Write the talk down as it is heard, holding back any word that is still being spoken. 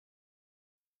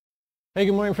Hey,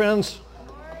 good morning, friends.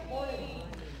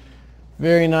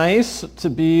 Very nice to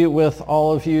be with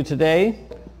all of you today.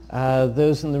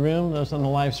 Those in the room, those on the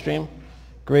live stream,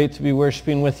 great to be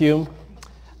worshiping with you.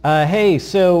 Hey,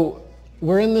 so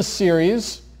we're in this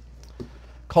series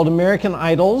called American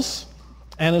Idols.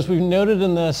 And as we've noted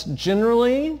in this,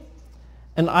 generally,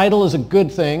 an idol is a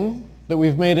good thing that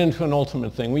we've made into an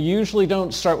ultimate thing. We usually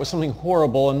don't start with something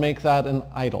horrible and make that an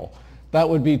idol. That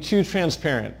would be too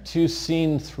transparent, too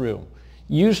seen through.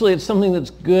 Usually it's something that's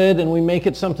good and we make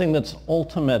it something that's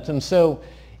ultimate. And so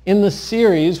in the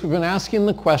series, we've been asking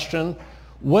the question,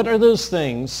 what are those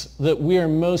things that we are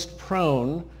most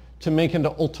prone to make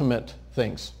into ultimate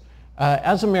things?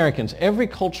 As Americans, every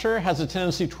culture has a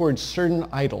tendency towards certain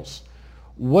idols.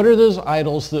 What are those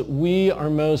idols that we are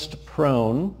most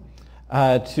prone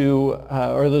or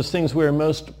those things we are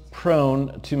most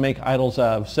prone to make idols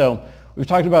of? So we've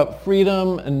talked about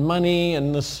freedom and money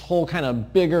and this whole kind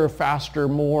of bigger, faster,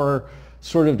 more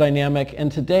sort of dynamic. And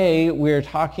today we're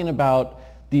talking about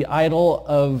the idol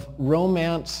of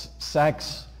romance,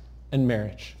 sex, and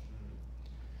marriage.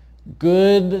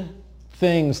 Good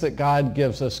things that God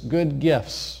gives us, good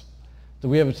gifts that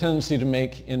we have a tendency to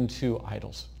make into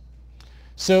idols.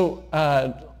 So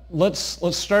let's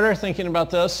start our thinking about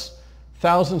this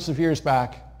thousands of years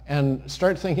back and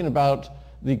start thinking about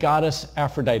the goddess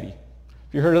Aphrodite.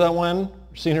 Have you heard of that one?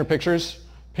 Seen her pictures?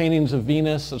 Paintings of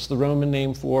Venus, that's the Roman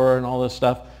name for her and all this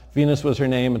stuff. Venus was her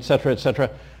name, etc., etc.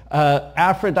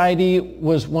 Aphrodite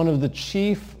was one of the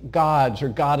chief gods or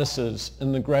goddesses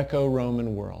in the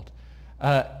Greco-Roman world.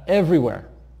 Everywhere,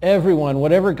 everyone,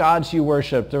 whatever gods you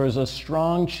worshiped, there was a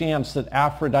strong chance that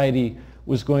Aphrodite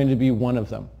was going to be one of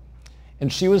them.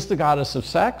 And she was the goddess of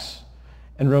sex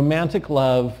and romantic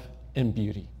love and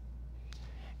beauty.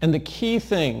 And the key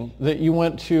thing that you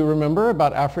want to remember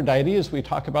about Aphrodite as we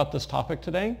talk about this topic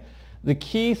today, the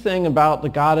key thing about the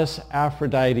goddess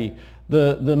Aphrodite,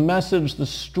 the message, the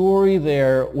story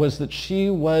there was that she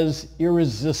was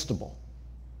irresistible.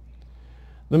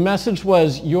 The message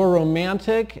was your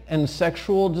romantic and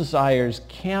sexual desires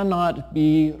cannot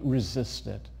be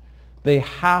resisted. They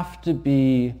have to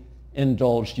be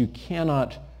indulged. You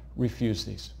cannot refuse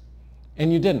these.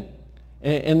 And you didn't.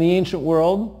 In the ancient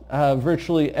world,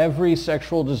 virtually every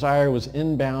sexual desire was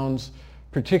in bounds,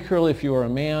 particularly if you were a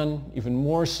man, even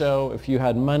more so if you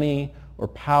had money or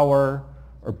power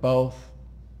or both.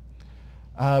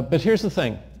 But here's the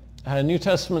thing. New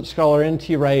Testament scholar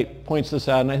N.T. Wright points this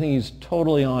out, and I think he's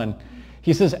totally on.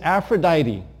 He says,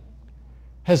 Aphrodite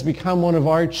has become one of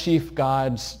our chief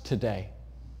gods today.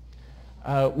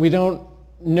 We don't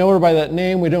know her by that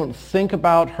name. We don't think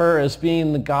about her as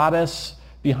being the goddess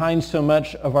behind so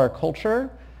much of our culture,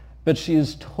 but she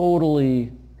is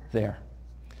totally there.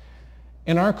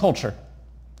 In our culture,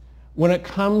 when it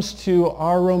comes to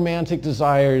our romantic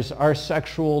desires, our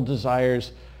sexual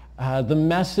desires, the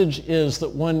message is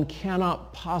that one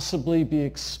cannot possibly be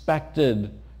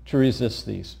expected to resist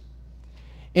these.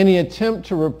 Any attempt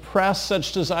to repress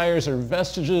such desires are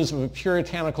vestiges of a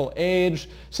puritanical age,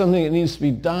 something that needs to be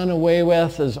done away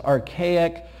with as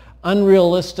archaic,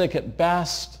 unrealistic at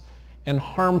best, and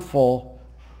harmful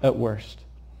at worst.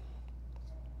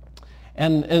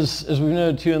 And as we've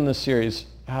noted too in this series,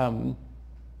 the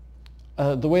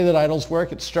way that idols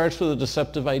work, it starts with a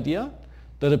deceptive idea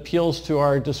that appeals to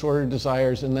our disordered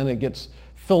desires, and then it gets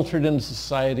filtered into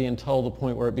society until the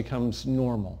point where it becomes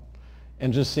normal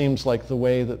and just seems like the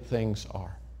way that things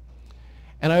are.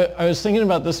 And I was thinking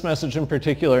about this message in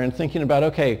particular and thinking about,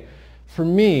 okay, for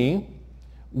me,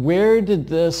 where did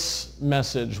this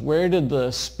message, where did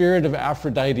the spirit of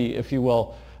Aphrodite, if you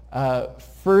will,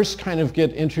 first kind of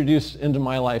get introduced into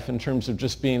my life in terms of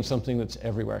just being something that's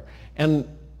everywhere? And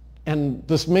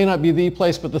this may not be the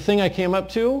place, but the thing I came up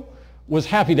to was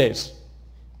Happy Days.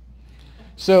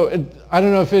 So I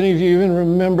don't know if any of you even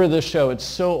remember this show. It's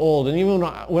so old. And even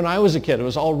when I was a kid, it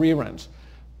was all reruns.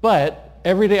 But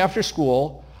every day after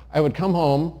school, I would come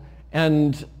home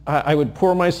and I would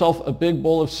pour myself a big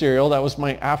bowl of cereal. That was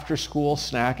my after-school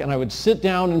snack. And I would sit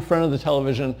down in front of the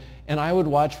television and I would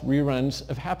watch reruns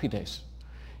of Happy Days.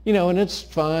 You know, and it's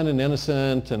fun and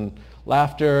innocent and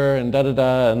laughter and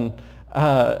da-da-da and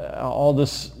all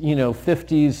this,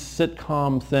 50s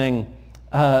sitcom thing.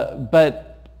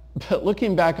 But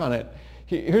looking back on it,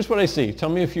 here's what I see. Tell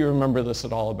me if you remember this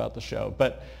at all about the show.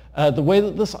 But the way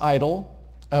that this idol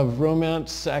of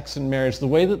romance, sex, and marriage, the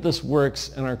way that this works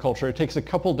in our culture, it takes a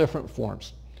couple different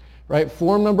forms, right?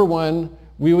 Form number one,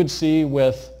 we would see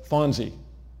with Fonzie.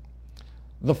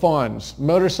 The Fonz,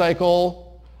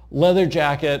 motorcycle, leather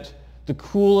jacket, the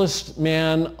coolest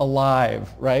man alive,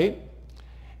 right?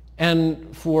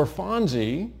 And for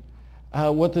Fonzie,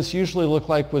 what this usually looked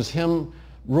like was him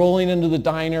rolling into the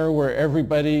diner where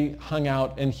everybody hung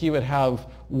out, and he would have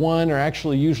one or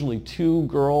actually usually two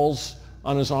girls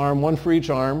on his arm, one for each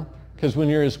arm, because when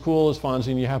you're as cool as Fonzie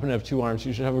and you happen to have two arms,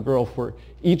 you should have a girl for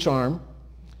each arm.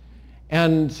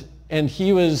 And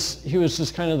he was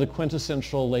just kind of the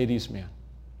quintessential ladies' man.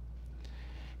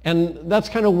 And that's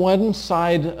kind of one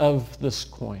side of this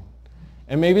coin.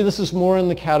 And maybe this is more in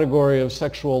the category of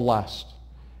sexual lust.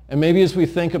 And maybe as we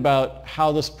think about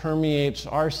how this permeates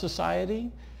our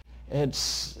society,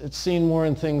 it's seen more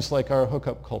in things like our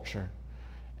hookup culture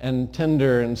and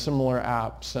Tinder and similar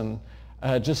apps, and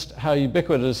just how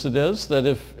ubiquitous it is that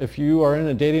if you are in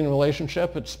a dating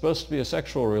relationship, it's supposed to be a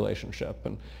sexual relationship.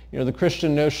 And the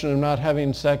Christian notion of not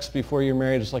having sex before you're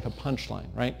married is like a punchline,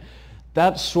 right?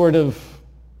 That's sort of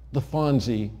the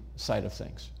Fonzie side of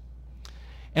things.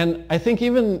 And I think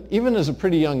even as a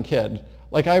pretty young kid,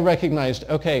 like I recognized,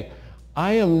 okay,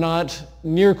 I am not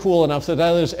near cool enough that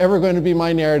that is ever going to be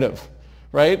my narrative,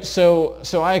 right? So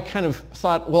I kind of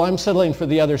thought, well, I'm settling for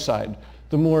the other side,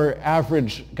 the more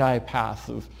average guy path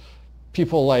of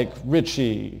people like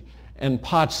Richie and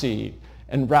Potsy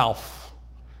and Ralph.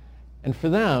 And for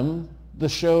them, the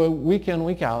show week in,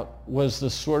 week out was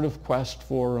this sort of quest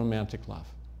for romantic love.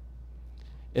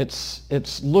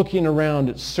 It's looking around,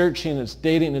 it's searching, it's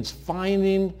dating, it's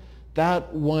finding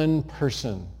that one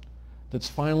person that's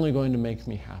finally going to make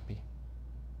me happy.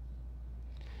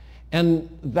 And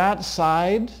that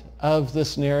side of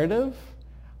this narrative,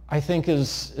 I think,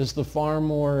 is the far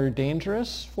more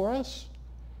dangerous for us,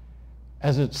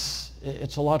 as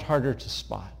it's a lot harder to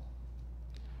spot.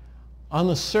 On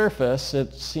the surface,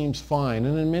 it seems fine,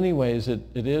 and in many ways it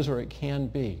is, or it can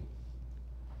be.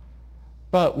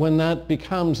 But when that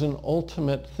becomes an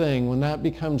ultimate thing, when that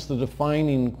becomes the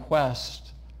defining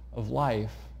quest of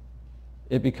life,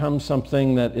 it becomes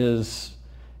something that is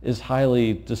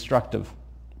highly destructive.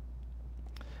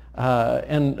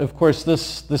 And of course,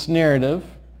 this narrative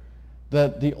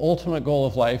that the ultimate goal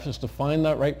of life is to find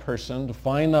that right person, to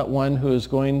find that one who is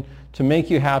going to make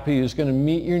you happy, who's going to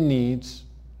meet your needs,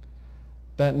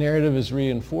 that narrative is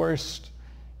reinforced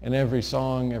in every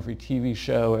song, every TV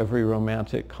show, every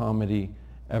romantic comedy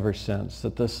ever since,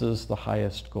 that this is the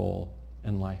highest goal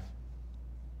in life.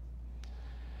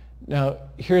 Now,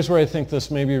 here's where I think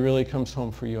this maybe really comes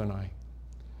home for you and I.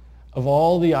 Of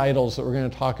all the idols that we're going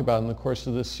to talk about in the course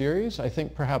of this series, I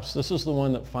think perhaps this is the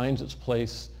one that finds its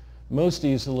place most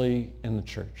easily in the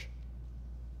church.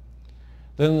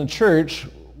 Then in the church,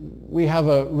 we have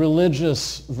a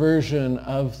religious version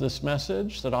of this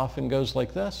message that often goes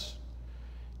like this.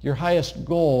 Your highest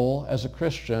goal as a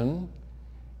Christian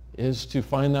is to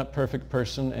find that perfect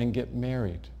person and get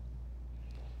married.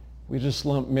 We just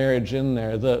lump marriage in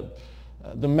there.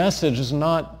 The message is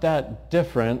not that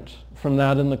different from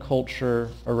that in the culture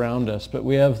around us, but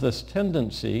we have this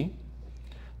tendency,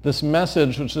 this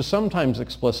message, which is sometimes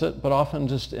explicit, but often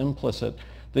just implicit,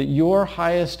 that your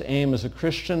highest aim as a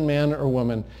Christian man or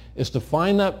woman is to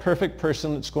find that perfect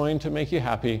person that's going to make you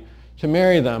happy, to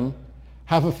marry them,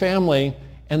 have a family,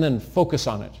 and then focus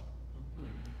on it.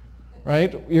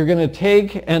 Right? You're going to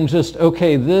take and just,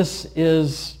 okay, this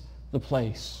is the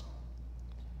place.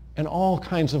 And all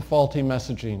kinds of faulty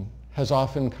messaging has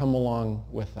often come along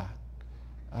with that.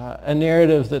 A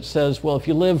narrative that says, well, if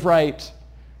you live right,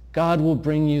 God will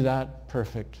bring you that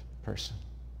perfect person.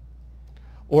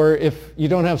 Or if you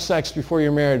don't have sex before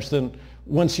your marriage, then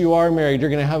once you are married, you're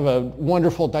going to have a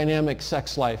wonderful dynamic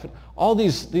sex life. All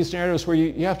these narratives where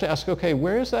you have to ask, okay,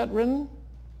 where is that written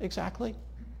exactly?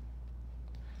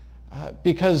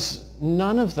 Because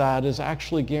none of that is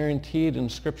actually guaranteed in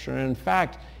Scripture. And in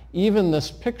fact, even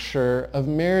this picture of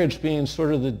marriage being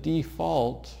sort of the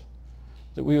default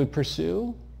that we would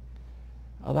pursue,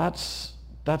 that's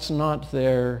not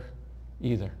there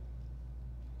either.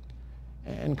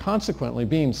 And consequently,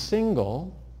 being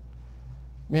single,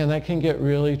 man, that can get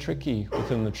really tricky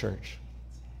within the church,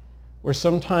 where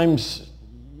sometimes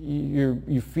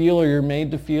you feel, or you're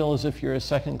made to feel, as if you're a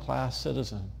second-class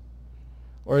citizen,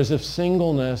 or as if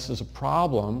singleness is a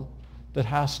problem that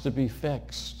has to be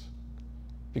fixed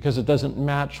because it doesn't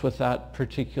match with that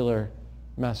particular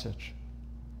message.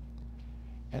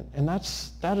 And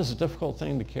that is a difficult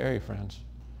thing to carry, friends.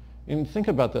 And think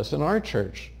about this. In our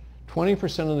church,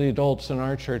 20% of the adults in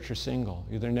our church are single,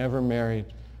 either never married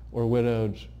or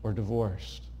widowed or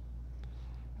divorced.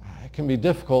 It can be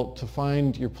difficult to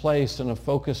find your place and a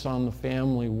focus on the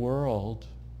family world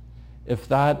if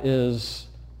that is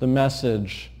the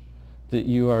message that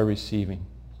you are receiving.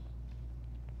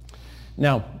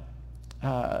 Now,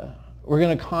 we're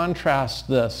going to contrast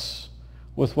this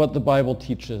with what the Bible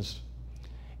teaches.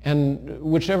 And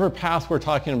whichever path we're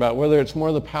talking about, whether it's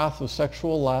more the path of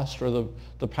sexual lust or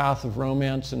the path of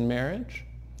romance and marriage,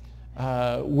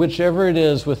 whichever it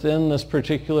is within this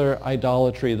particular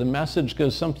idolatry, the message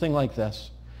goes something like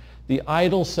this. The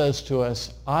idol says to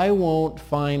us, I won't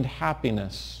find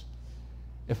happiness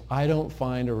if I don't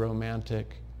find a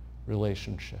romantic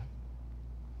relationship.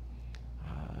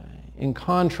 In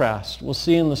contrast, we'll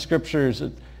see in the scriptures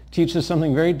it teaches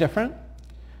something very different,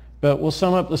 but we'll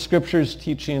sum up the scriptures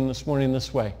teaching this morning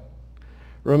this way.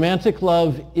 Romantic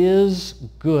love is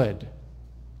good,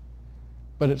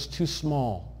 but it's too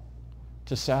small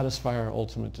to satisfy our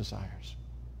ultimate desires.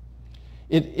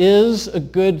 It is a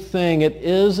good thing. It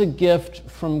is a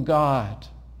gift from God,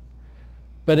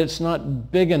 but it's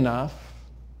not big enough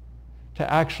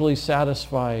to actually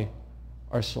satisfy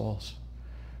our souls.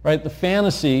 Right? The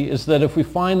fantasy is that if we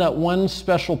find that one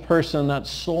special person, that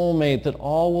soulmate, that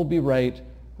all will be right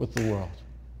with the world.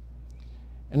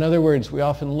 In other words, we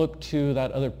often look to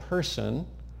that other person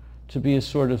to be a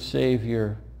sort of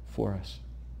savior for us.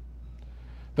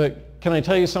 But can I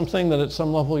tell you something that at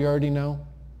some level you already know?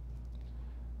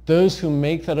 Those who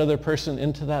make that other person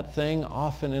into that thing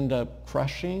often end up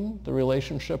crushing the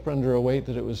relationship under a weight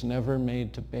that it was never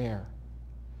made to bear.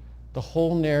 The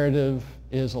whole narrative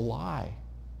is a lie.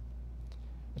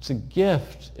 It's a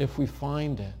gift if we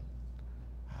find it,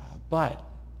 but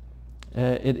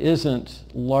it isn't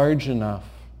large enough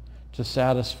to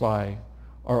satisfy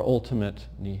our ultimate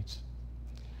needs.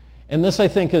 And this, I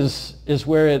think, is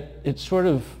where it sort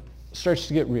of starts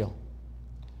to get real.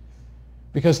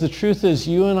 Because the truth is,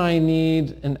 you and I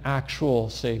need an actual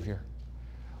Savior.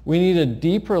 We need a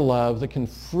deeper love that can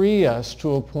free us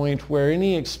to a point where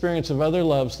any experience of other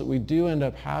loves that we do end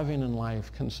up having in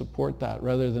life can support that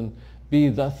rather than be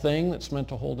the thing that's meant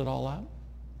to hold it all up.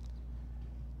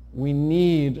 We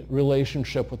need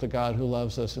relationship with the God who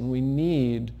loves us, and we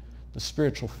need the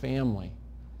spiritual family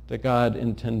that God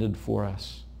intended for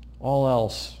us. All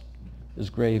else is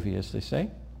gravy, as they say.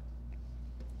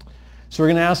 So we're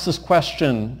going to ask this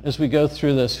question as we go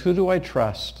through this. Who do I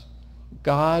trust?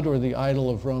 God or the idol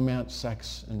of romance,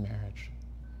 sex, and marriage?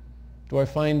 Do I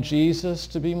find Jesus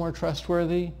to be more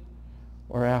trustworthy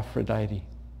or Aphrodite?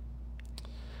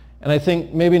 And I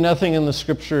think maybe nothing in the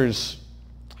scriptures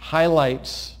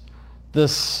highlights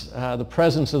this, the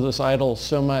presence of this idol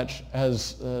so much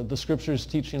as the scriptures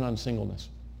teaching on singleness.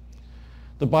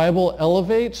 The Bible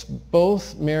elevates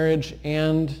both marriage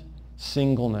and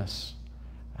singleness.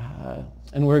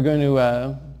 And we're going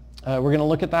to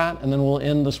look at that, and then we'll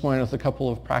end this morning with a couple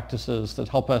of practices that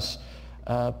help us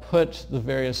put the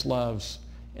various loves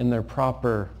in their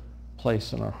proper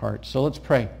place in our hearts. So let's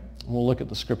pray, and we'll look at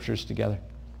the scriptures together.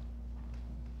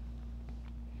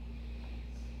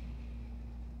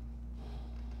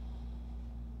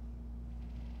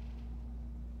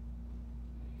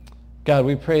 God,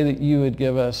 we pray that you would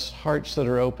give us hearts that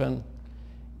are open,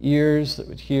 ears that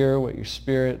would hear what your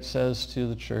Spirit says to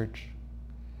the church.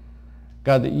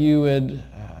 God, that you would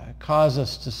cause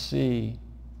us to see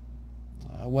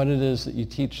what it is that you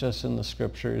teach us in the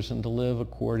scriptures and to live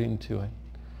according to it.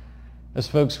 As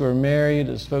folks who are married,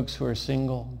 as folks who are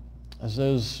single, as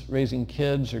those raising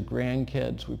kids or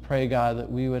grandkids, we pray, God,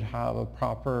 that we would have a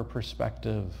proper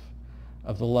perspective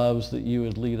of the loves that you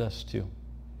would lead us to.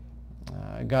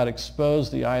 God, expose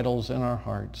the idols in our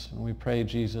hearts. And we pray,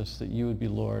 Jesus, that you would be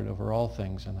Lord over all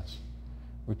things in us.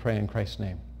 We pray in Christ's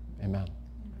name. Amen.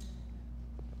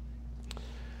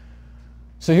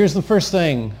 So here's the first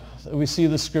thing that we see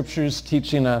the scriptures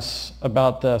teaching us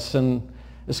about this. And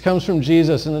this comes from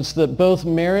Jesus. And it's that both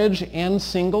marriage and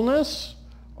singleness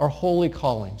are holy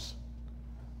callings.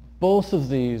 Both of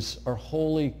these are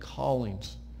holy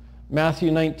callings.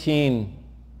 Matthew 19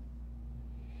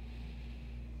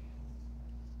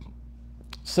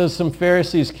 says some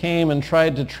Pharisees came and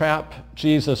tried to trap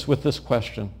Jesus with this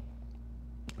question.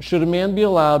 Should a man be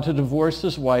allowed to divorce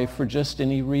his wife for just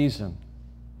any reason?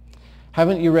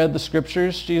 Haven't you read the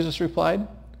scriptures? Jesus replied.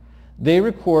 They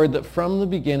record that from the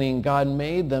beginning God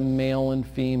made them male and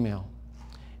female.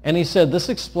 And he said, this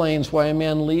explains why a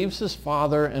man leaves his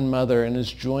father and mother and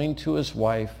is joined to his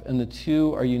wife, and the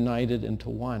two are united into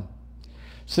one.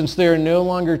 Since they are no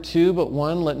longer two but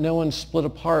one, let no one split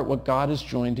apart what God has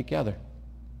joined together.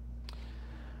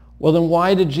 Well, then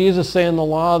why did Jesus say in the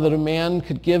law that a man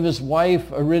could give his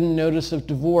wife a written notice of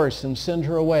divorce and send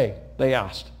her away? They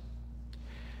asked.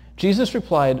 Jesus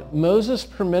replied, Moses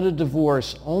permitted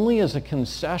divorce only as a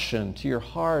concession to your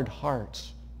hard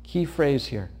hearts. Key phrase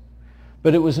here.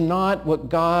 But it was not what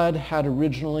God had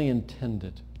originally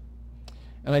intended.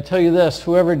 And I tell you this,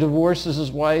 whoever divorces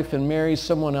his wife and marries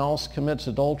someone else commits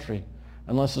adultery,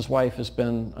 unless his wife has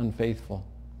been unfaithful.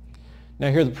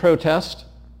 Now hear the protest.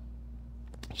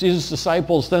 Jesus'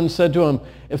 disciples then said to him,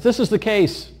 "If this is the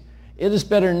case, it is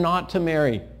better not to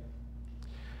marry."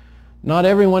 "Not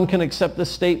everyone can accept this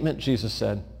statement," Jesus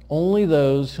said. "Only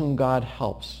those whom God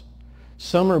helps.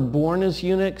 Some are born as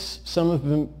eunuchs, some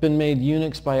have been made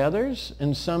eunuchs by others,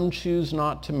 and some choose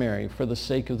not to marry for the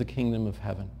sake of the kingdom of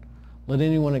heaven. Let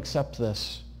anyone accept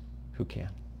this who can."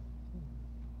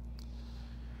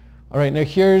 All right, now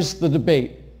here's the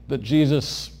debate that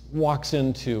Jesus walks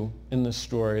into in this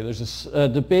story. There's a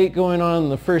debate going on in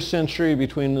the first century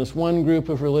between this one group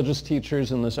of religious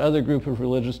teachers and this other group of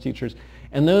religious teachers.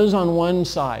 And those on one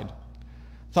side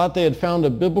thought they had found a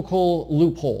biblical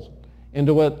loophole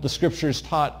into what the scriptures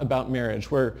taught about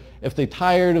marriage, where if they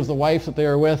tired of the wife that they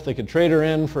were with, they could trade her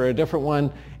in for a different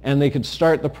one, and they could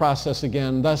start the process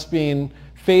again, thus being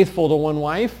faithful to one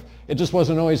wife. It just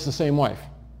wasn't always the same wife,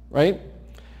 right?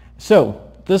 So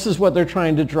this is what they're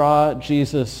trying to draw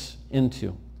Jesus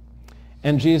into.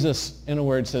 And Jesus, in a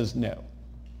word, says, no.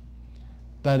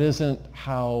 That isn't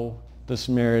how this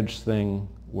marriage thing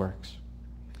works.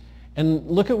 And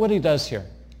look at what he does here.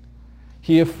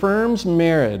 He affirms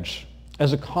marriage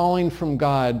as a calling from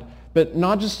God, but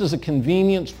not just as a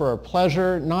convenience for our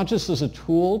pleasure, not just as a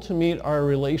tool to meet our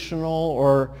relational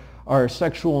or our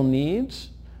sexual needs,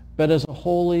 but as a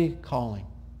holy calling.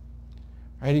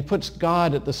 Right? He puts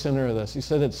God at the center of this. He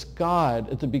said it's God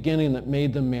at the beginning that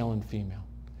made them male and female.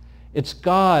 It's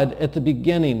God at the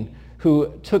beginning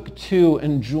who took two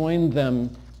and joined them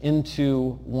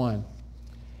into one.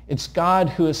 It's God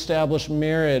who established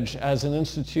marriage as an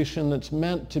institution that's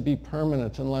meant to be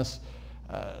permanent unless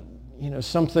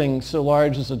something so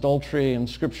large as adultery, and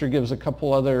Scripture gives a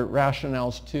couple other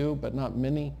rationales too, but not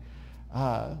many,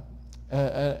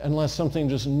 unless something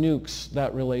just nukes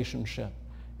that relationship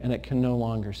and it can no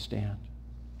longer stand.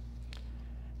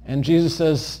 And Jesus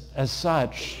says, as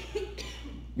such,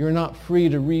 you're not free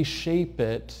to reshape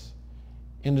it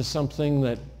into something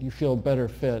that you feel better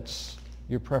fits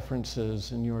your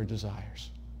preferences and your desires.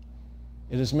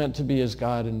 It is meant to be as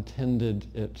God intended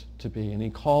it to be, and he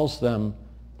calls them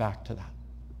back to that.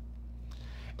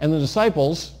 And the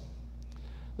disciples,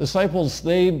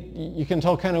 you can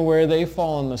tell kind of where they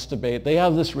fall in this debate. They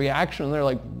have this reaction. They're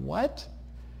like, what?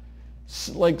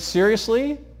 Like,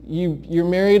 seriously? You're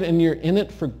married and you're in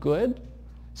it for good?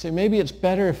 Say, maybe it's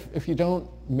better if you don't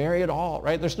marry at all,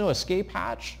 right? There's no escape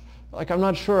hatch. Like, I'm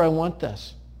not sure I want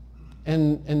this.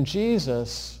 And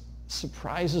Jesus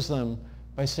surprises them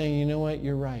by saying, you know what,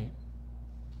 you're right.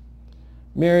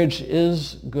 Marriage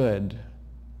is good,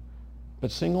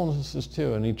 but singleness is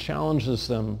too. And he challenges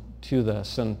them to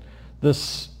this. And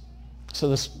this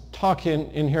talk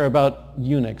in here about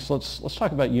eunuchs, let's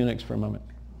talk about eunuchs for a moment.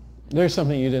 There's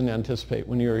something you didn't anticipate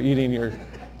when you were eating your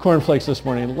cornflakes this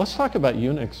morning. Let's talk about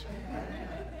eunuchs.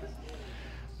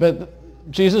 But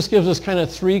Jesus gives us kind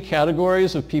of three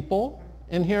categories of people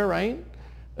in here, right?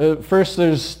 First,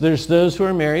 there's those who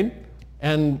are married,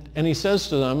 and he says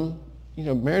to them,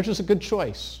 marriage is a good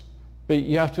choice, but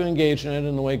you have to engage in it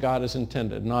in the way God has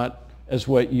intended, not as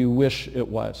what you wish it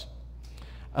was.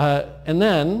 And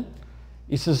then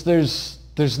he says there's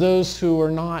those who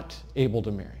are not able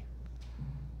to marry.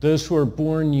 Those who are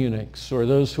born eunuchs, or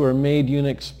those who are made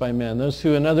eunuchs by men. Those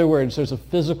who, in other words, there's a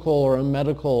physical or a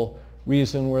medical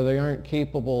reason where they aren't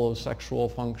capable of sexual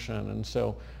function, and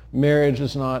so marriage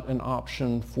is not an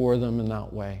option for them in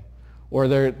that way. Or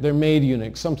they're made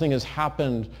eunuchs. Something has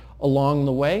happened along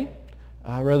the way,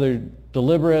 whether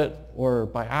deliberate or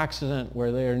by accident,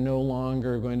 where they are no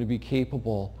longer going to be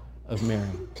capable of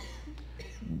marrying.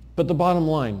 But the bottom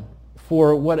line,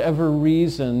 for whatever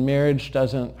reason, marriage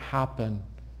doesn't happen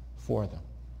for them.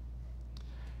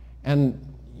 And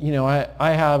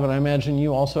I have, and I imagine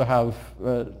you also have,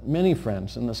 many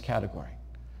friends in this category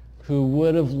who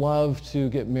would have loved to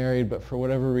get married, but for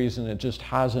whatever reason it just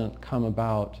hasn't come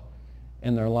about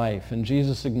in their life. And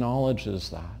Jesus acknowledges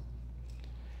that.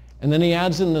 And then he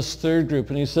adds in this third group,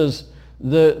 and he says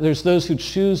there's those who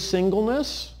choose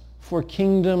singleness for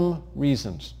kingdom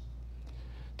reasons.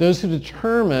 Those who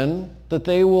determine that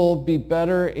they will be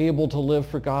better able to live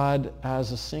for God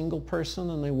as a single person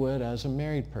than they would as a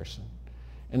married person.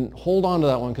 And hold on to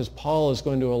that one, because Paul is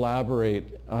going to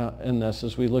elaborate in this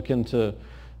as we look into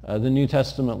the New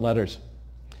Testament letters.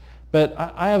 But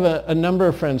I have a number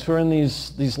of friends who are in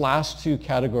these last two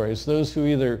categories. Those who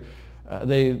either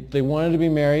they wanted to be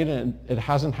married and it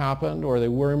hasn't happened, or they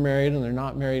were married and they're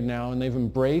not married now, and they've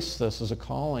embraced this as a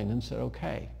calling and said,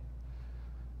 okay,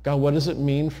 God, what does it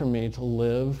mean for me to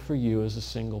live for you as a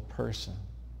single person?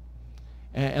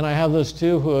 And I have those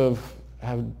two who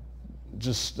have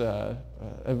just have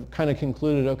kind of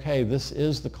concluded, okay, this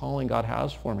is the calling God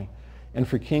has for me. and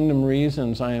for kingdom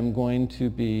reasons, I am going to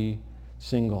be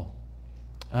single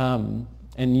and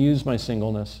use my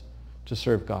singleness to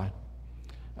serve God.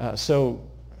 I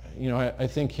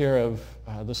think here of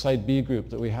the Side B group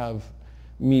that we have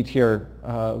meet here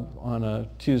on a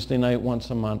Tuesday night once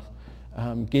a month.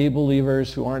 Gay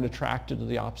believers who aren't attracted to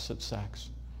the opposite sex.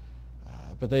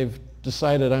 But they've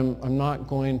decided I'm not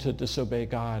going to disobey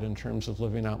God in terms of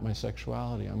living out my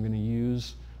sexuality. I'm going to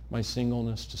use my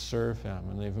singleness to serve him,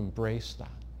 and they've embraced that.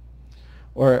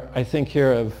 Or I think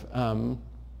here of,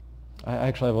 I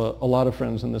actually have a lot of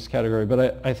friends in this category,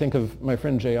 but I think of my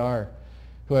friend JR,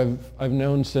 who I've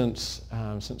known since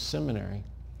seminary.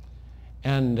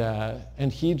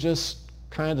 And he just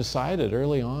kind of decided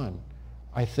early on,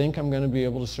 I think I'm going to be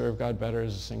able to serve God better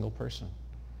as a single person.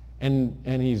 And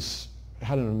he's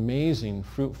had an amazing,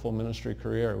 fruitful ministry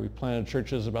career. We planted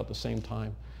churches about the same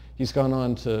time. He's gone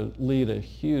on to lead a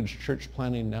huge church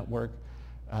planting network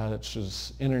that's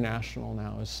just international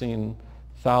now, has seen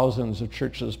thousands of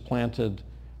churches planted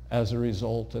as a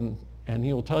result. And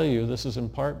he will tell you this is in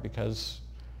part because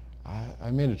I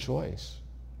made a choice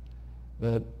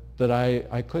that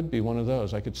I could be one of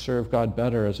those. I could serve God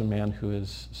better as a man who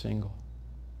is single.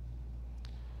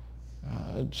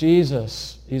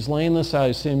 Jesus, he's laying this out.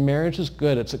 He's saying marriage is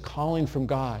good. It's a calling from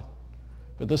God.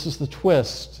 But this is the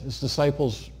twist his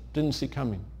disciples didn't see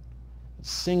coming.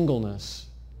 Singleness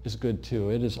is good too.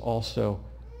 It is also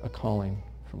a calling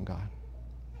from God.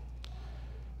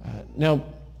 Now,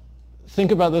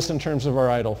 think about this in terms of our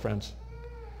idol, friends.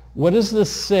 What does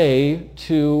this say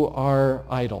to our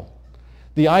idol?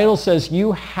 The idol says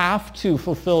you have to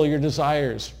fulfill your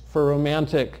desires for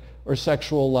romantic or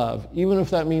sexual love, even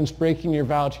if that means breaking your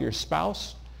vow to your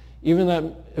spouse,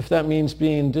 even if that means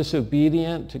being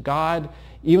disobedient to God,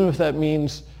 even if that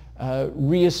means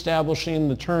reestablishing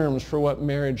the terms for what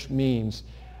marriage means.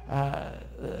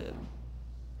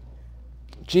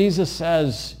 Jesus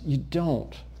says you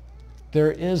don't.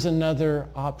 There is another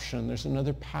option. There's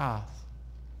another path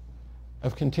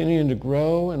of continuing to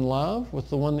grow in love with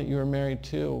the one that you are married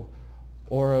to,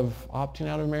 or of opting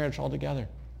out of marriage altogether.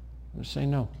 I'm just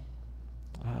saying no.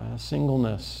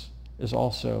 Singleness is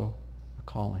also a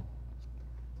calling.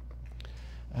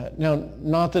 Now,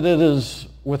 not that it is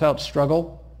without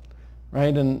struggle,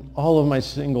 right? And all of my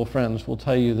single friends will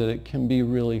tell you that it can be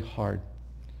really hard.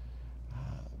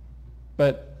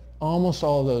 But almost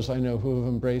all of those I know who have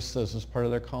embraced this as part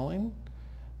of their calling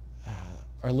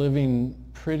are living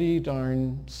pretty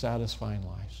darn satisfying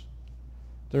lives.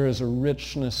 There is a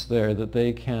richness there that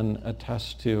they can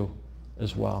attest to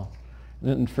as well.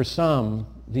 And for some,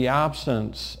 the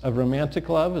absence of romantic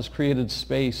love has created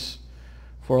space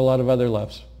for a lot of other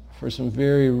loves, for some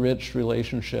very rich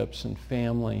relationships and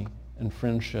family and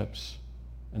friendships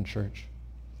and church.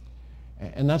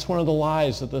 And that's one of the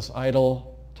lies that this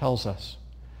idol tells us,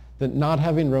 that not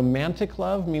having romantic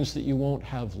love means that you won't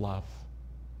have love.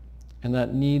 And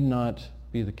that need not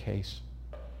be the case.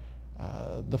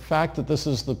 The fact that this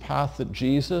is the path that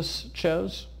Jesus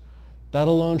chose, that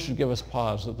alone should give us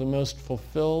pause, that the most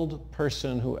fulfilled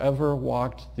person who ever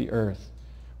walked the earth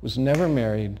was never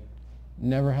married,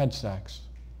 never had sex,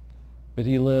 but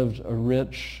he lived a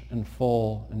rich and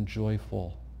full and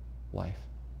joyful life.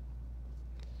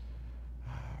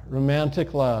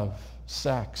 Romantic love,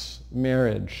 sex,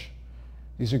 marriage,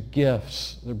 these are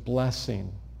gifts, they're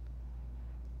blessing,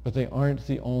 but they aren't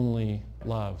the only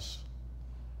loves.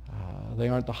 They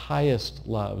aren't the highest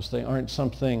loves. They aren't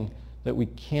something that we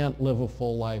can't live a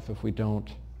full life if we don't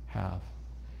have.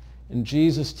 And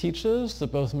Jesus teaches that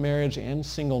both marriage and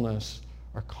singleness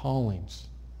are callings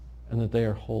and that they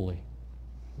are holy.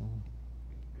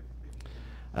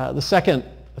 The second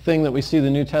thing that we see the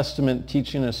New Testament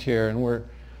teaching us here, and we're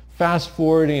fast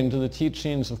forwarding to the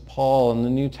teachings of Paul in the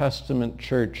New Testament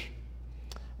church.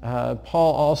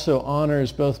 Paul also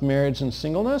honors both marriage and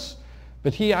singleness,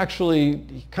 but he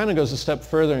kind of goes a step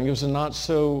further and gives a not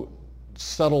so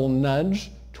subtle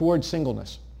nudge towards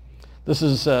singleness. This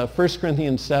is 1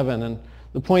 Corinthians 7, and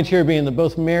the point here being that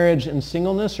both marriage and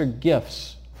singleness are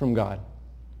gifts from God.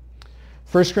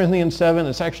 1 Corinthians 7,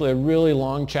 it's actually a really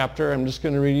long chapter. I'm just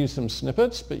going to read you some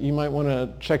snippets, but you might want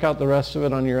to check out the rest of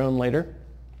it on your own later.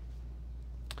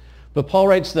 But Paul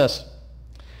writes this.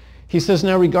 He says,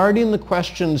 "Now regarding the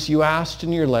questions you asked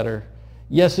in your letter,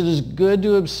 yes, it is good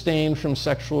to abstain from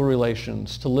sexual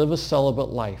relations, to live a celibate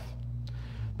life.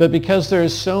 But because there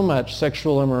is so much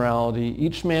sexual immorality,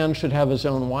 each man should have his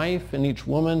own wife, and each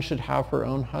woman should have her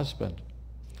own husband.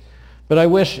 But I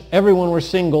wish everyone were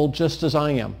single just as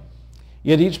I am.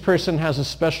 Yet each person has a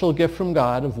special gift from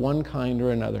God of one kind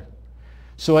or another.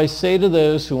 So I say to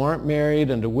those who aren't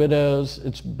married and to widows,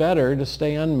 it's better to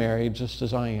stay unmarried just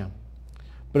as I am.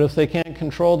 But if they can't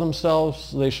control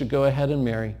themselves, they should go ahead and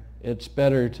marry. It's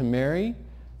better to marry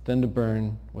than to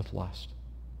burn with lust.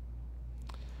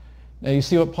 Now you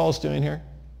see what Paul's doing here?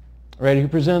 Right? He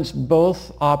presents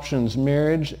both options,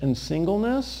 marriage and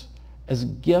singleness, as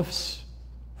gifts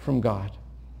from God.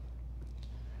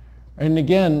 And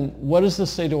again, what does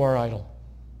this say to our idol?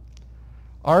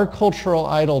 Our cultural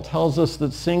idol tells us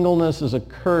that singleness is a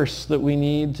curse that we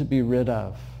need to be rid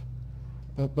of.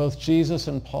 But both Jesus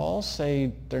and Paul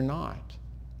say they're not.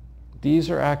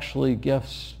 These are actually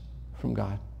gifts from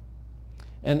God.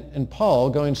 And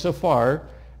Paul, going so far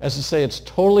as to say it's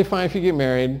totally fine if you get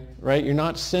married, right? You're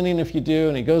not sinning if you do.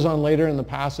 And he goes on later in the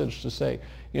passage to say,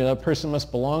 that person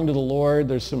must belong to the Lord.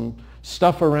 There's some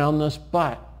stuff around this,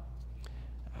 but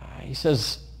he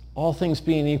says, all things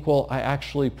being equal, I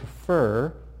actually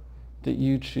prefer that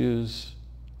you choose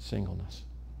singleness.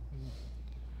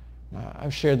 Now,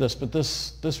 I've shared this, but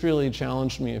this really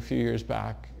challenged me a few years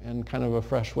back in kind of a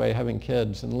fresh way, having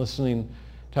kids and listening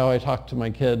to how I talk to my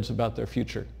kids about their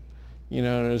future. And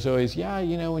it was always,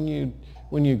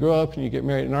 when you grow up and you get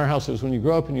married, in our house it was when you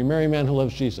grow up and you marry a man who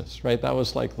loves Jesus, right? That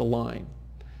was like the line.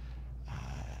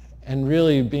 And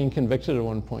really being convicted at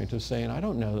one point of saying, I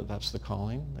don't know that that's the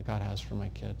calling that God has for my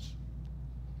kids.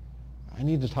 I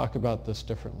need to talk about this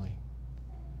differently.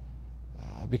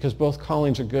 Because both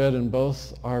callings are good and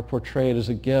both are portrayed as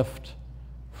a gift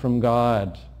from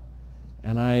God.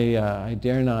 And I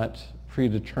dare not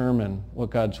predetermine what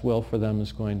God's will for them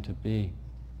is going to be.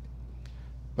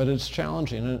 But it's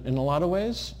challenging. In a lot of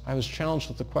ways, I was challenged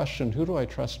with the question, who do I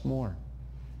trust more,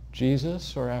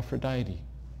 Jesus or Aphrodite?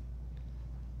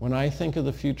 When I think of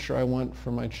the future I want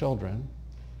for my children,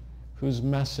 whose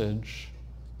message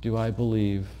do I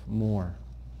believe more?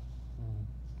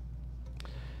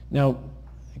 Now,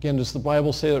 again, does the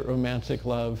Bible say that romantic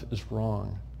love is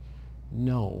wrong?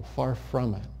 No, far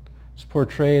from it. It's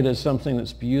portrayed as something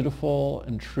that's beautiful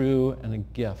and true and a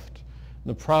gift. In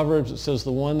the Proverbs, it says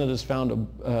the one that has found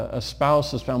a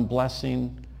spouse has found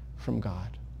blessing from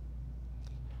God.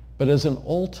 But as an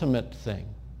ultimate thing,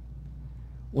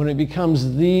 when it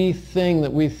becomes the thing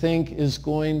that we think is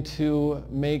going to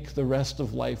make the rest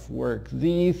of life work,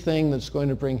 the thing that's going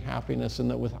to bring happiness, and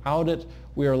that without it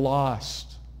we are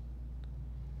lost,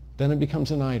 then it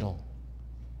becomes an idol,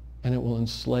 and it will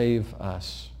enslave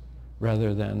us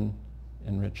rather than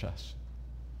enrich us.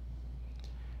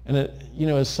 And it,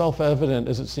 as self-evident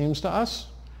as it seems to us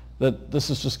that this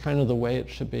is just kind of the way it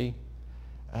should be,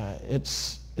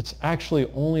 it's actually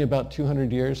only about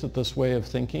 200 years that this way of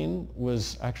thinking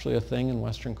was actually a thing in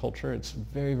Western culture. It's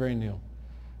very, very new.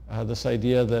 This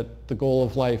idea that the goal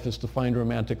of life is to find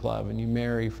romantic love and you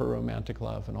marry for romantic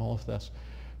love and all of this.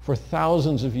 For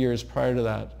thousands of years prior to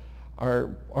that,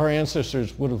 our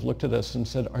ancestors would have looked at us and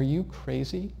said, are you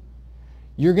crazy?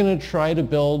 You're going to try to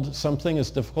build something as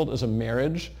difficult as a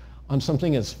marriage on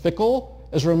something as fickle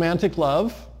as romantic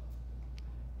love?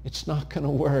 It's not going to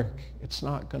work. It's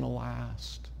not going to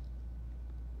last.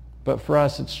 But for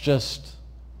us, it's just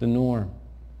the norm.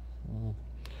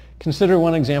 Consider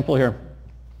one example here.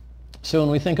 So when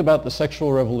we think about the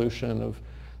sexual revolution of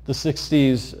the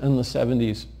 60s and the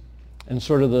 70s, and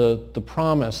sort of the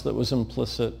promise that was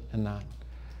implicit in that,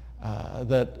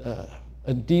 that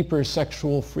a deeper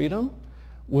sexual freedom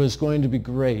was going to be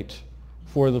great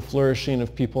for the flourishing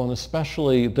of people, and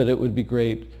especially that it would be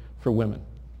great for women.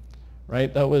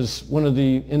 Right? That was one of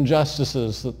the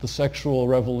injustices that the sexual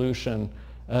revolution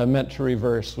meant to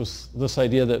reverse, was this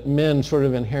idea that men sort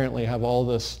of inherently have all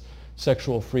this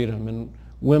sexual freedom, and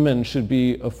women should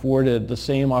be afforded the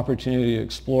same opportunity to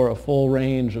explore a full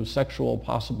range of sexual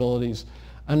possibilities,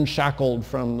 unshackled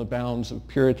from the bounds of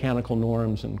puritanical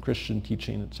norms and Christian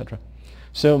teaching, etc.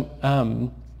 So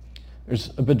there's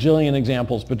a bajillion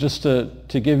examples, but just to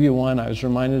give you one I was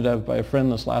reminded of by a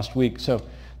friend this last week. So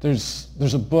there's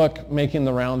a book making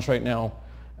the rounds right now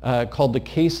called The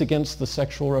Case Against the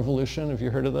Sexual Revolution. Have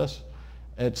you heard of this?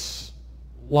 It's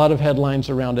a lot of headlines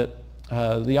around it.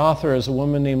 The author is a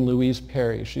woman named Louise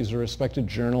Perry. She's a respected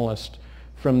journalist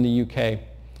from the UK.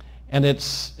 And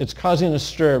it's causing a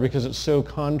stir because it's so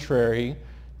contrary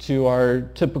to our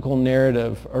typical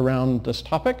narrative around this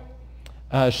topic.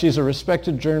 She's a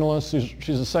respected journalist.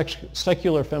 She's a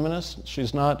secular feminist.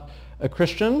 She's not a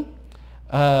Christian.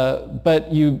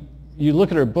 But you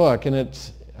look at her book, and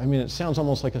it sounds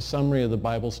almost like a summary of the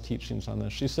Bible's teachings on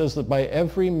this. She says that by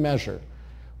every measure,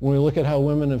 when we look at how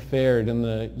women have fared in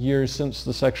the years since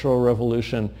the sexual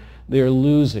revolution, they are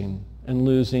losing and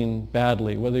losing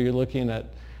badly, whether you're looking at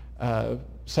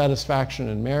satisfaction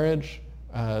in marriage,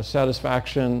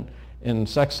 satisfaction in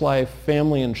sex life,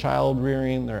 family and child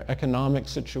rearing, their economic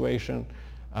situation,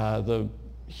 the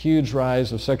huge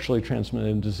rise of sexually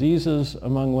transmitted diseases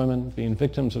among women, being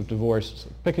victims of divorce.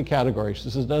 So pick a category. She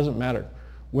says it doesn't matter.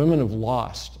 Women have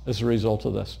lost as a result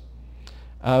of this.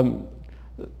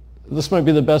 This might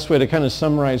be the best way to kind of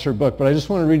summarize her book, but I just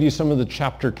want to read you some of the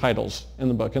chapter titles in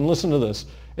the book. And listen to this.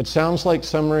 It sounds like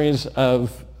summaries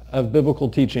of biblical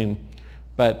teaching,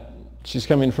 but she's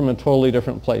coming from a totally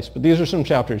different place. But these are some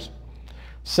chapters.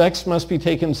 Sex must be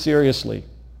taken seriously.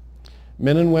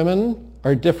 Men and women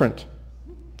are different.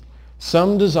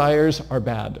 Some desires are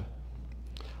bad.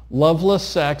 Loveless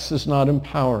sex is not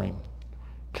empowering.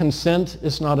 Consent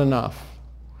is not enough.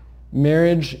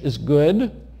 Marriage is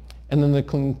good. And then the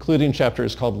concluding chapter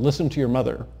is called Listen to Your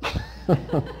Mother.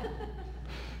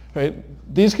 Right?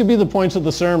 These could be the points of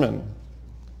the sermon,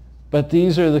 but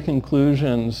these are the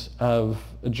conclusions of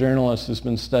a journalist who's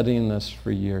been studying this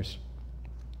for years.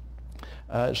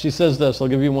 She says this, I'll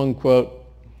give you one quote.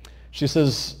 She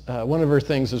says one of her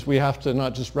things is we have to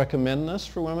not just recommend this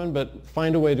for women, but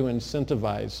find a way to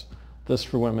incentivize this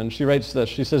for women. She writes this,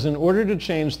 she says, in order to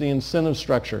change the incentive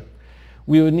structure,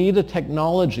 we would need a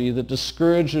technology that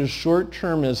discourages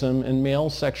short-termism in male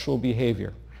sexual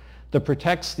behavior, that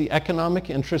protects the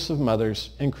economic interests of mothers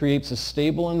and creates a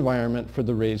stable environment for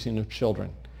the raising of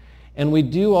children. And we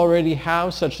do already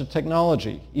have such a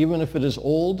technology, even if it is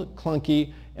old,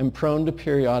 clunky, and prone to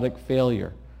periodic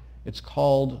failure. It's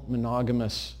called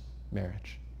monogamous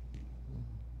marriage.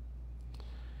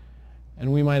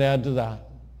 And we might add to that,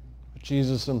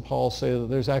 Jesus and Paul say that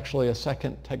there's actually a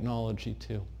second technology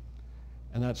too,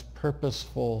 and that's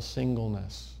purposeful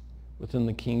singleness within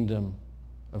the kingdom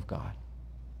of God.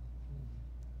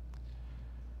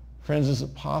 Friends, is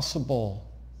it possible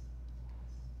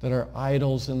that our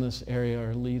idols in this area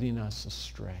are leading us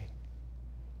astray?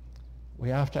 We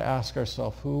have to ask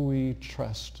ourselves who we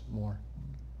trust more,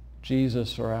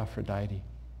 Jesus or Aphrodite.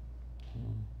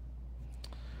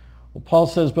 Well, Paul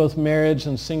says both marriage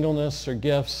and singleness are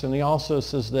gifts, and he also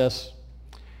says this.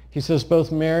 He says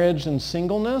both marriage and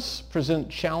singleness present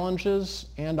challenges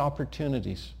and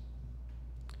opportunities.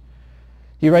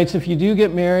 He writes, if you do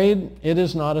get married, it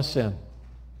is not a sin.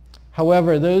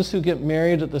 However, those who get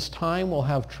married at this time will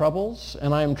have troubles,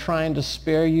 and I am trying to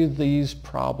spare you these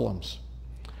problems.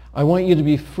 I want you to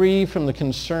be free from the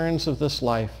concerns of this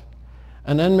life.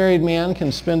 An unmarried man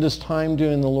can spend his time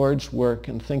doing the Lord's work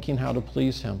and thinking how to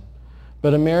please him.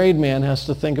 But a married man has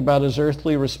to think about his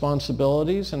earthly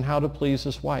responsibilities and how to please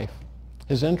his wife.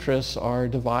 His interests are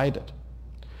divided.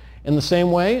 In the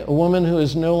same way, a woman who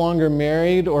is no longer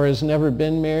married or has never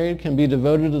been married can be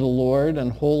devoted to the Lord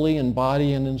and holy in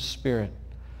body and in spirit.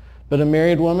 But a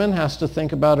married woman has to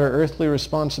think about her earthly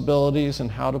responsibilities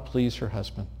and how to please her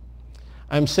husband.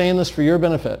 I'm saying this for your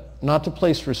benefit, not to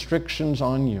place restrictions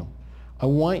on you. I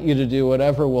want you to do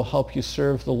whatever will help you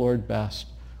serve the Lord best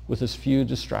with as few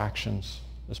distractions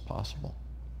as possible.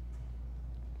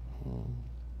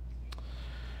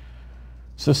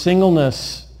 So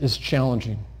singleness is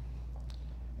challenging.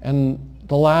 And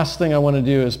the last thing I want to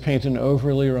do is paint an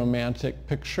overly romantic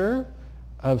picture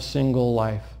of single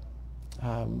life.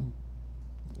 And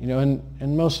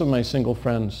most of my single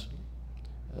friends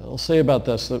will say about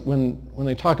this, that when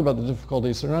they talk about the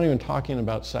difficulties, they're not even talking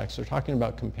about sex, they're talking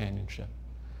about companionship.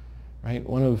 Right?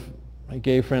 One of my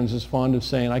gay friends is fond of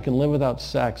saying, I can live without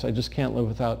sex, I just can't live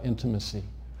without intimacy.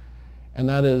 And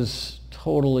that is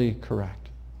totally correct.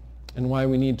 And why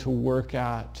we need to work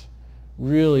at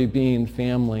really being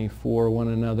family for one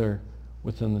another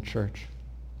within the church.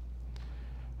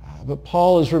 But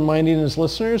Paul is reminding his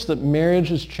listeners that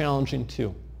marriage is challenging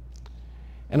too.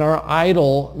 And our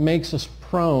idol makes us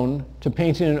prone to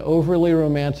painting an overly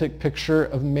romantic picture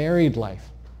of married life.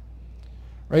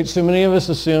 Right? So many of us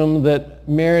assume that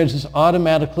marriage is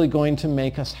automatically going to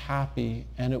make us happy,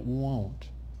 and it won't.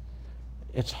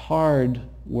 It's hard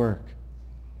work.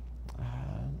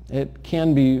 It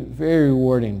can be very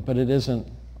rewarding, but it isn't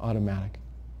automatic.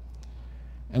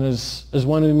 And as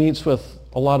one who meets with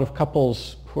a lot of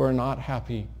couples who are not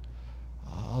happy,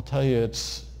 I'll tell you,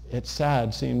 it's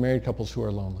sad seeing married couples who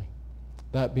are lonely.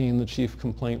 That being the chief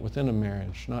complaint within a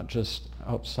marriage, not just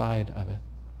outside of it.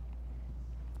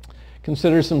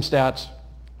 Consider some stats.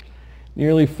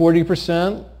 Nearly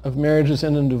 40% of marriages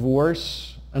end in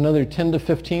divorce. Another 10 to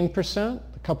 15%,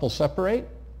 the couple separate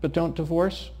but don't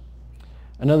divorce.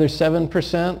 Another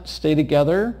 7% stay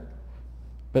together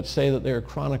but say that they are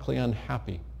chronically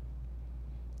unhappy.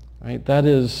 Right? That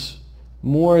is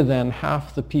more than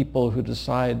half the people who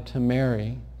decide to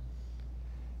marry.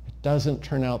 It doesn't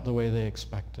turn out the way they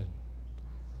expected.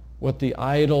 What the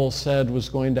idol said was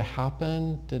going to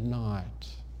happen did not.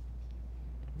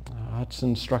 That's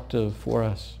instructive for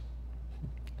us.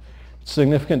 It's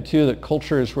significant, too, that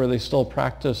cultures where they still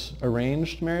practice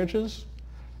arranged marriages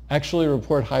actually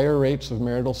report higher rates of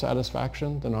marital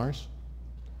satisfaction than ours.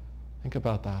 Think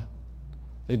about that.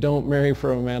 They don't marry for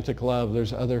romantic love.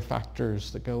 There's other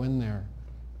factors that go in there.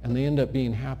 And they end up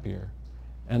being happier.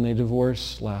 And they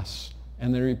divorce less.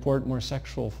 And they report more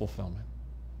sexual fulfillment.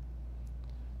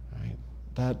 Right?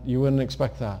 That you wouldn't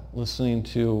expect that listening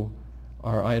to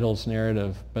our idol's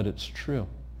narrative, but it's true.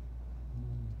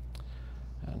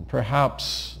 And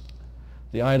perhaps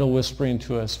the idol whispering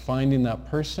to us, finding that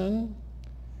person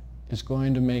is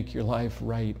going to make your life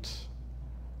right.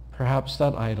 Perhaps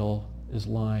that idol is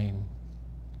lying.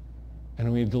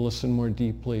 And we need to listen more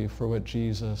deeply for what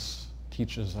Jesus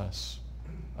teaches us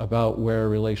about where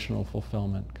relational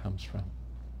fulfillment comes from.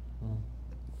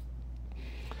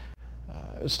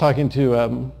 I was talking to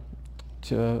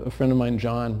a friend of mine,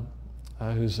 John,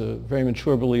 who's a very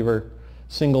mature believer,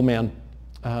 single man,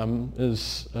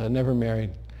 is never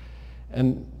married.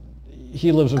 And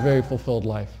he lives a very fulfilled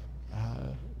life.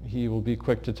 He will be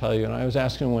quick to tell you. And I was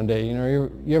asking him one day,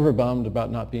 you ever bummed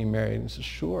about not being married? And he says,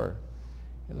 sure.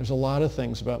 There's a lot of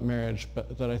things about marriage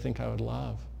that I think I would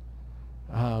love.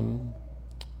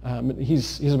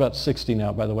 He's about 60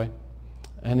 now, by the way.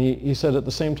 And he said at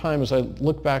the same time, as I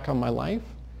look back on my life,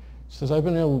 he says, I've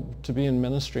been able to be in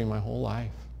ministry my whole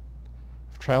life.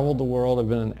 I've traveled the world. I've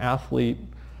been an athlete.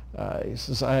 He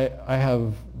says, I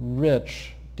have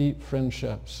rich, deep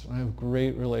friendships. I have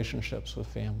great relationships with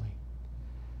family.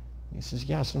 He says,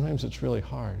 yeah, sometimes it's really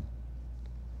hard.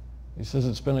 He says,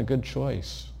 it's been a good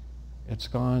choice. It's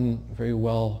gone very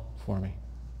well for me.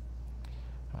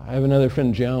 I have another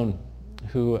friend, Joan,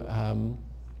 who,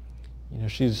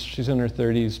 she's in her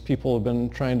 30s. People have been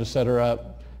trying to set her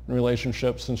up in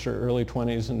relationships since her early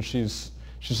 20s, and she's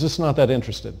just not that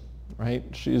interested, right?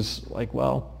 She's like,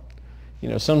 well,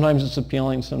 sometimes it's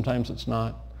appealing, sometimes it's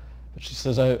not. But she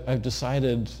says, I've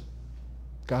decided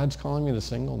God's calling me to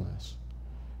singleness.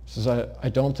 She says, I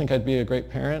don't think I'd be a great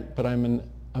parent, but I'm an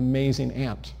amazing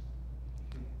aunt.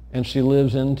 And she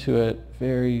lives into it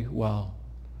very well.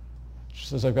 She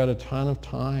says, I've got a ton of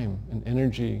time and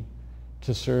energy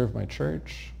to serve my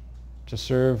church, to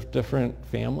serve different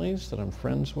families that I'm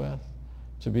friends with,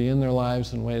 to be in their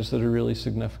lives in ways that are really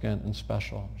significant and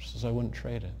special. She says, I wouldn't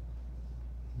trade it.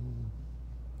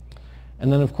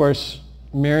 And then, of course,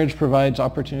 marriage provides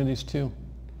opportunities too.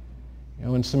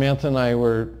 When Samantha and I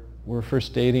were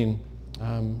first dating,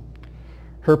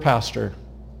 her pastor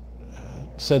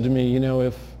said to me,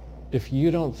 if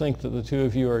you don't think that the two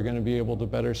of you are going to be able to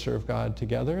better serve God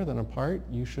together than apart,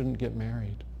 you shouldn't get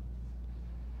married.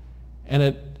 And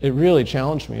it really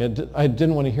challenged me. I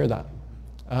didn't want to hear that.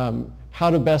 How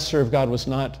to best serve God was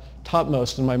not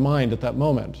topmost in my mind at that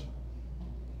moment.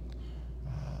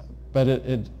 But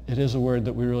it is a word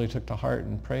that we really took to heart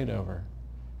and prayed over.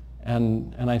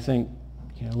 And I think,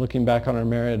 looking back on our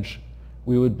marriage,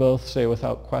 we would both say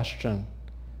without question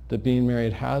that being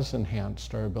married has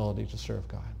enhanced our ability to serve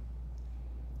God.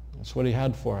 It's what he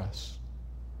had for us.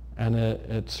 And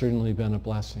it's certainly been a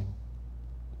blessing.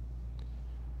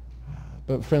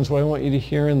 But friends, what I want you to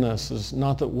hear in this is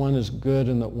not that one is good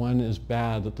and that one is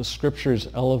bad, that the scriptures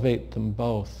elevate them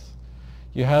both.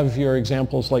 You have your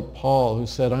examples like Paul, who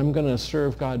said, I'm going to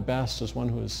serve God best as one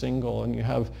who is single. And you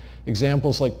have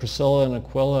examples like Priscilla and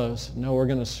Aquila, who said, no, we're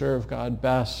going to serve God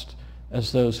best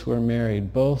as those who are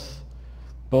married. Both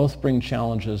bring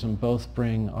challenges and both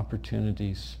bring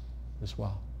opportunities as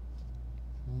well.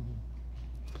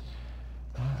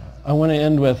 I want to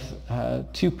end with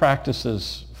two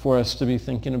practices for us to be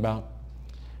thinking about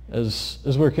as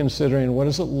we're considering what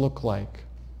does it look like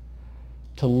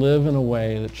to live in a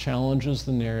way that challenges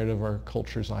the narrative of our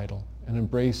culture's idol and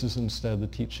embraces instead the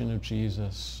teaching of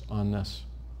Jesus on this.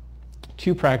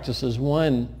 Two practices.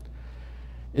 One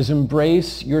is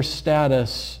embrace your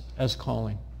status as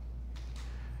calling.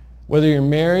 Whether you're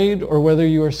married or whether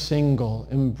you are single,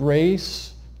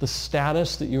 embrace the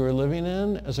status that you are living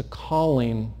in as a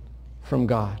calling from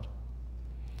God.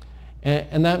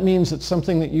 And that means it's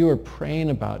something that you are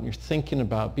praying about and you're thinking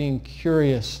about, being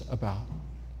curious about.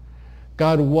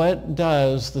 God, what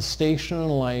does the station in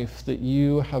life that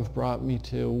you have brought me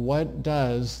to, what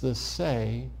does this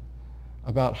say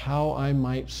about how I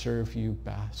might serve you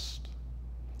best?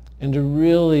 And to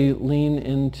really lean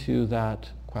into that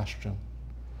question.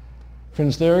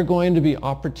 Friends, there are going to be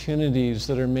opportunities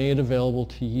that are made available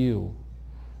to you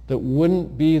that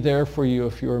wouldn't be there for you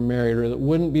if you were married, or that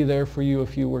wouldn't be there for you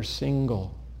if you were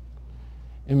single.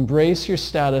 Embrace your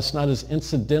status not as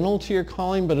incidental to your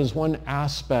calling, but as one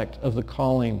aspect of the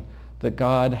calling that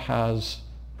God has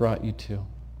brought you to.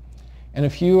 And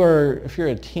if you're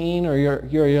a teen or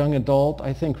you're a young adult,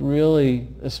 I think really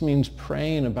this means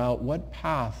praying about what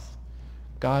path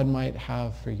God might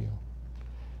have for you.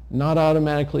 Not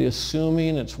automatically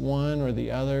assuming it's one or the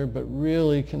other, but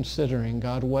really considering,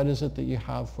 God, what is it that you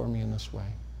have for me in this way?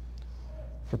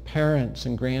 For parents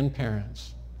and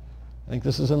grandparents, I think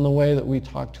this is in the way that we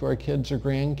talk to our kids or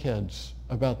grandkids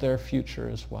about their future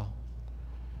as well.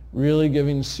 Really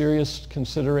giving serious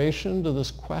consideration to this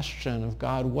question of,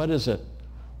 God, what is it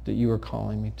that you are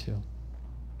calling me to?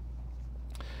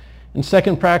 And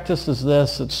second practice is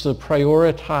this. It's to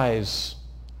prioritize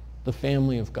the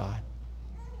family of God.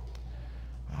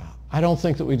 I don't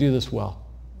think that we do this well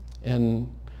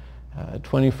in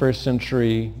 21st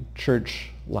century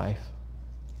church life.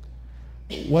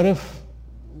 What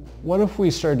if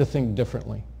we started to think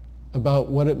differently about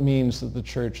what it means that the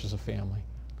church is a family?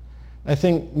 I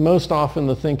think most often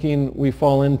the thinking we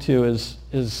fall into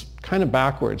is kind of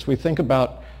backwards. We think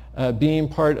about being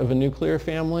part of a nuclear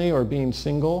family or being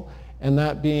single, and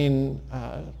that being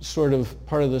sort of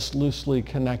part of this loosely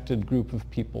connected group of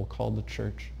people called the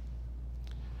church.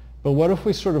 But what if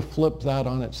we sort of flip that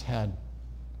on its head?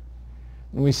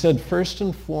 And we said, first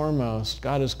and foremost,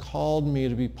 God has called me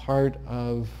to be part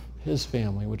of his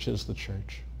family, which is the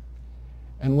church.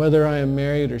 And whether I am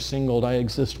married or single, I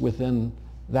exist within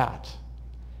that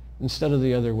instead of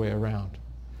the other way around.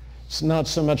 It's not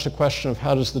so much a question of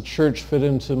how does the church fit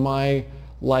into my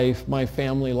life, my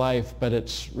family life, but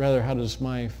it's rather how does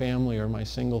my family or my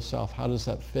single self, how does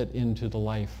that fit into the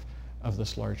life of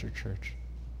this larger church?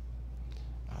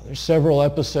 There's several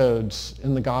episodes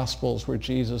in the Gospels where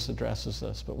Jesus addresses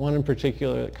this, but one in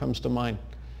particular that comes to mind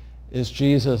is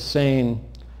Jesus saying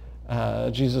to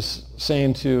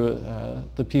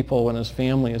the people when his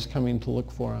family is coming to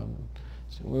look for him,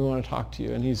 saying, we want to talk to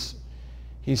you. And he's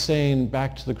saying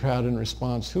back to the crowd in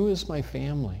response, who is my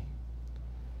family?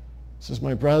 He says,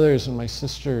 my brothers and my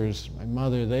sisters, my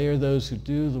mother, they are those who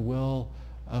do the will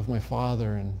of my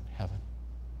Father in heaven.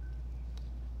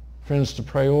 Friends, to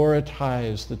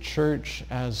prioritize the church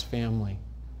as family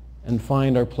and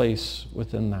find our place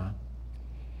within that.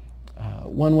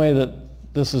 One way that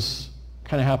this has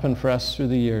kind of happened for us through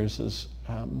the years is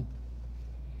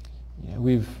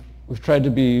we've tried to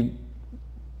be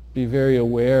very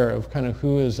aware of kind of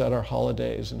who is at our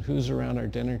holidays and who's around our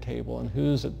dinner table and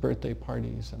who's at birthday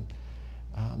parties.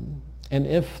 And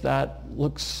if that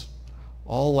looks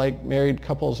all like married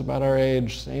couples about our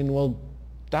age saying, well,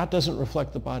 that doesn't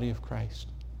reflect the body of Christ.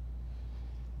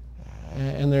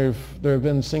 And there have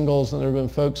been singles and there have been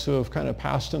folks who have kind of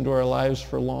passed into our lives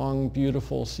for long,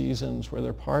 beautiful seasons where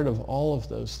they're part of all of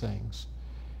those things.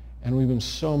 And we've been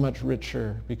so much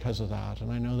richer because of that,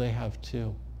 and I know they have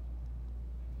too.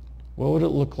 What would it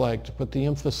look like to put the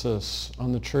emphasis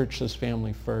on the church as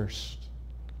family first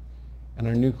and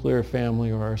our nuclear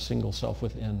family or our single self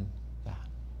within that?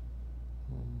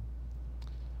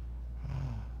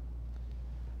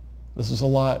 This is a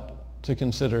lot to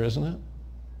consider, isn't it?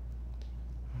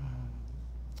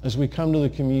 As we come to the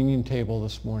communion table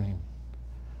this morning,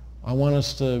 I want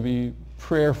us to be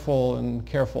prayerful and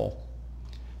careful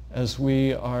as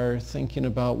we are thinking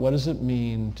about what does it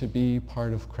mean to be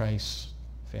part of Christ's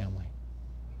family.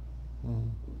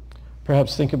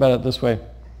 Perhaps think about it this way.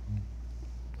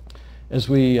 As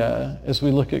we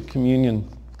look at communion,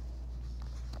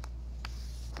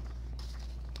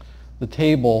 the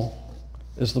table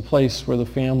is the place where the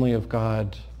family of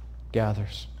God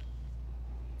gathers.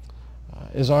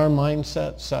 Is our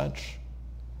mindset such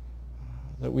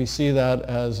that we see that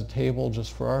as a table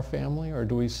just for our family, or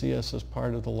do we see us as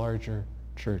part of the larger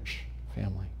church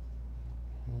family?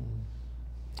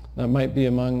 That might be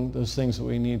among those things that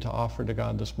we need to offer to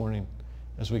God this morning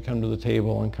as we come to the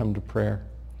table and come to prayer.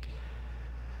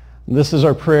 This is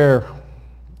our prayer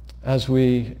as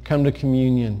we come to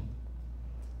communion.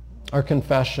 Our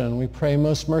confession, we pray,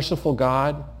 most merciful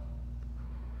God,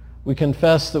 we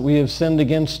confess that we have sinned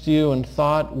against you in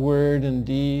thought, word, and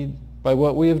deed, by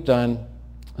what we have done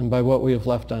and by what we have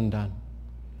left undone.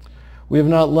 We have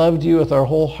not loved you with our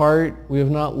whole heart. We have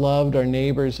not loved our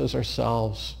neighbors as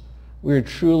ourselves. We are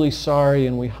truly sorry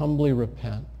and we humbly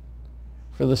repent.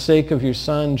 For the sake of your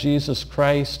Son, Jesus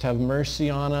Christ, have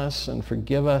mercy on us and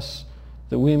forgive us,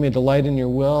 that we may delight in your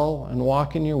will and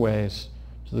walk in your ways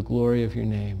to the glory of your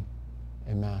name.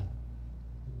 Amen.